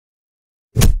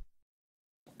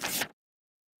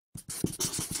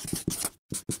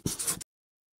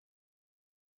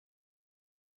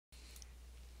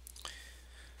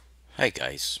Hi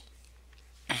guys,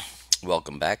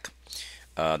 welcome back.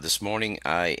 This morning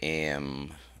I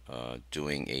am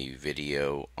doing a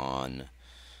video on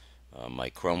my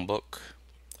Chromebook.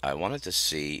 I wanted to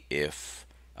see if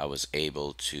I was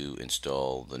able to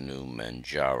install the new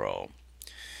Manjaro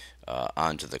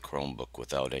onto the Chromebook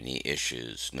without any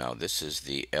issues. Now this is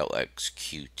the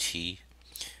Lxqt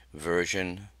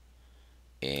version,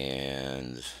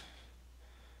 and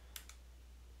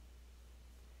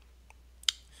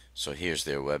so here's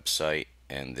their website,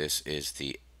 and this is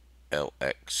the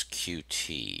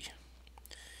Lxqt.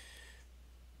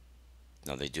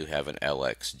 Now they do have an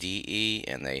LXDE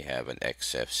and they have an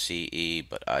XFCE,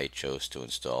 but I chose to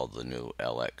install the new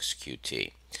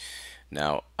LXQT.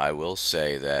 Now I will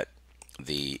say that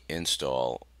the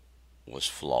install was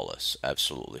flawless,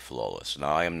 absolutely flawless.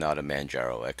 Now I am not a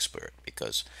Manjaro expert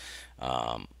because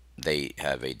they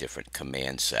have a different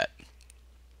command set,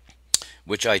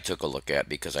 which I took a look at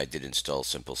because I did install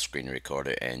Simple Screen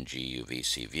Recorder and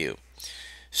GUVC View.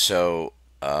 So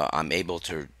I'm able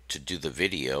to do the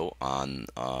video on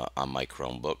my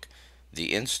Chromebook.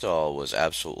 The install was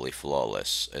absolutely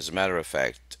flawless. As a matter of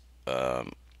fact,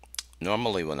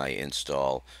 normally when I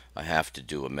install, I have to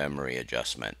do a memory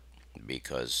adjustment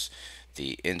because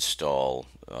the install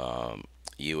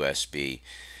USB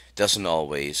doesn't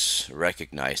always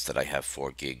recognize that I have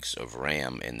 4 gigs of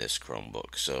RAM in this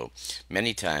Chromebook. So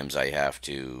many times I have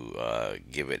to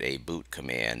give it a boot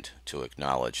command to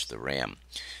acknowledge the RAM.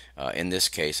 In this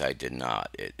case, I did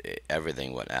not.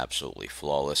 Everything went absolutely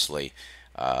flawlessly.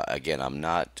 Again, I'm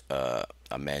not a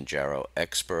Manjaro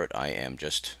expert. I am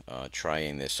just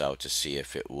trying this out to see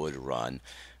if it would run.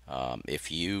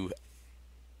 If you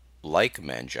like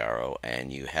Manjaro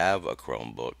and you have a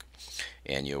Chromebook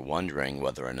and you're wondering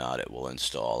whether or not it will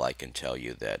install, I can tell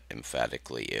you that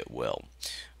emphatically it will.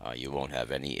 You won't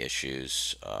have any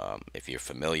issues. If you're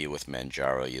familiar with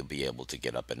Manjaro, you'll be able to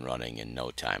get up and running in no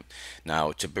time.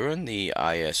 Now, to burn the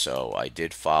ISO, I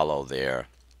did follow their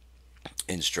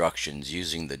instructions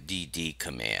using the DD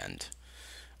command.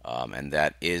 And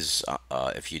that is,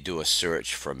 if you do a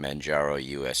search for Manjaro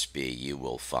USB, you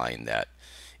will find that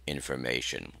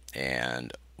information.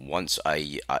 And once I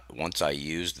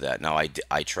used that, now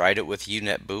I tried it with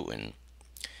UNet boot and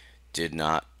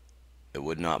it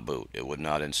would not boot, it would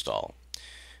not install.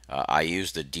 I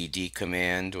used the DD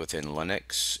command within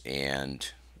Linux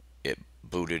and it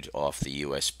booted off the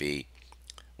USB,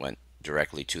 went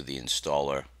directly to the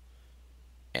installer,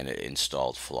 and it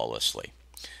installed flawlessly.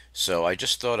 So I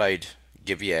just thought I'd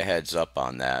give you a heads up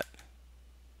on that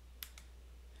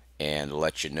and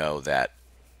let you know that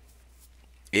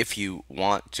if you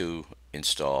want to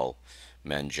install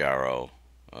Manjaro,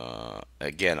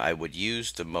 again, I would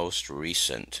use the most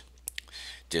recent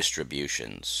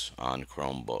distributions on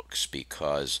Chromebooks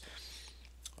because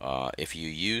if you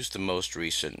use the most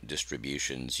recent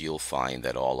distributions, you'll find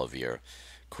that all of your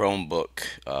Chromebook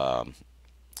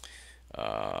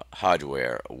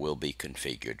hardware will be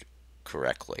configured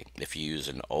correctly. If you use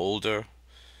an older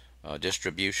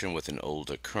distribution with an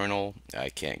older kernel, I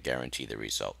can't guarantee the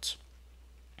results.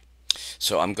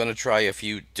 So I'm going to try a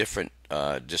few different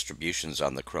distributions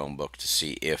on the Chromebook to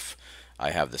see if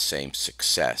I have the same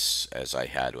success as I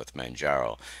had with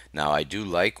Manjaro. Now I do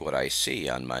like what I see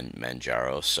on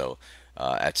Manjaro, so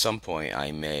at some point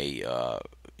I may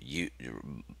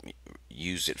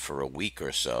use it for a week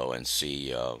or so and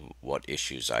see what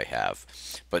issues I have.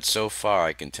 But so far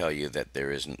I can tell you that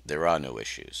there are no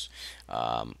issues.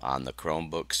 On the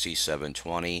Chromebook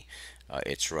C720,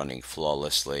 it's running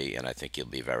flawlessly, and I think you'll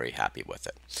be very happy with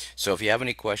it. So if you have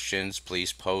any questions,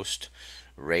 please post,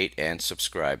 rate, and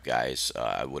subscribe, guys.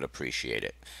 I would appreciate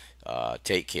it.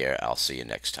 Take care. I'll see you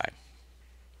next time.